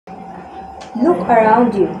Look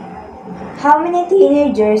around you. How many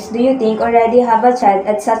teenagers do you think already have a child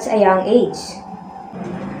at such a young age?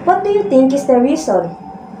 What do you think is the reason?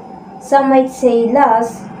 Some might say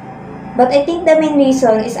lust, but I think the main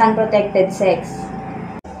reason is unprotected sex.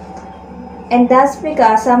 And that's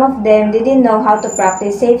because some of them didn't know how to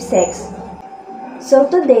practice safe sex. So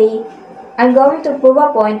today, I'm going to prove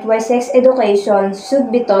a point why sex education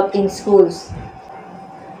should be taught in schools.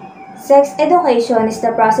 Sex education is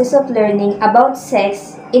the process of learning about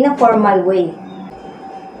sex in a formal way.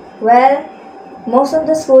 Well, most of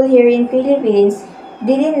the school here in Philippines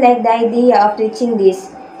didn't like the idea of teaching this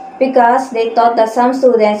because they thought that some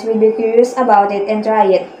students will be curious about it and try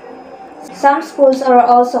it. Some schools are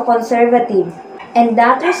also conservative, and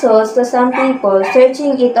that results to some people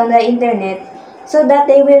searching it on the internet so that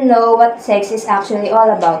they will know what sex is actually all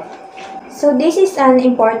about. So this is an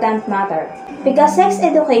important matter because sex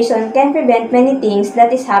education can prevent many things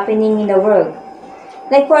that is happening in the world.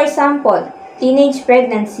 Like for example, teenage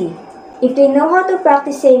pregnancy. If they know how to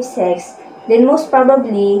practice safe sex, then most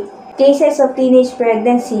probably cases of teenage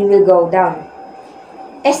pregnancy will go down.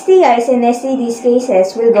 STIs and STDs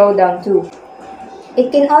cases will go down too.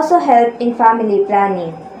 It can also help in family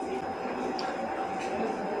planning.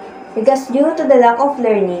 Because due to the lack of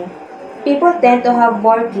learning, people tend to have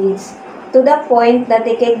more kids to the point that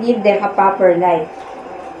they can give them a proper life.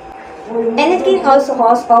 And it can also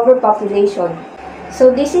cause overpopulation.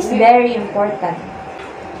 So this is very important.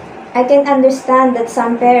 I can understand that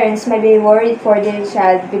some parents might be worried for their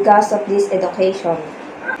child because of this education.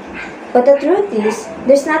 But the truth is,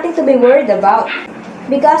 there's nothing to be worried about.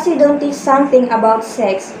 Because you don't teach something about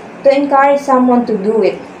sex to encourage someone to do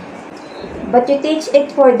it. But you teach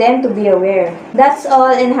it for them to be aware. That's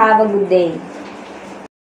all and have a good day.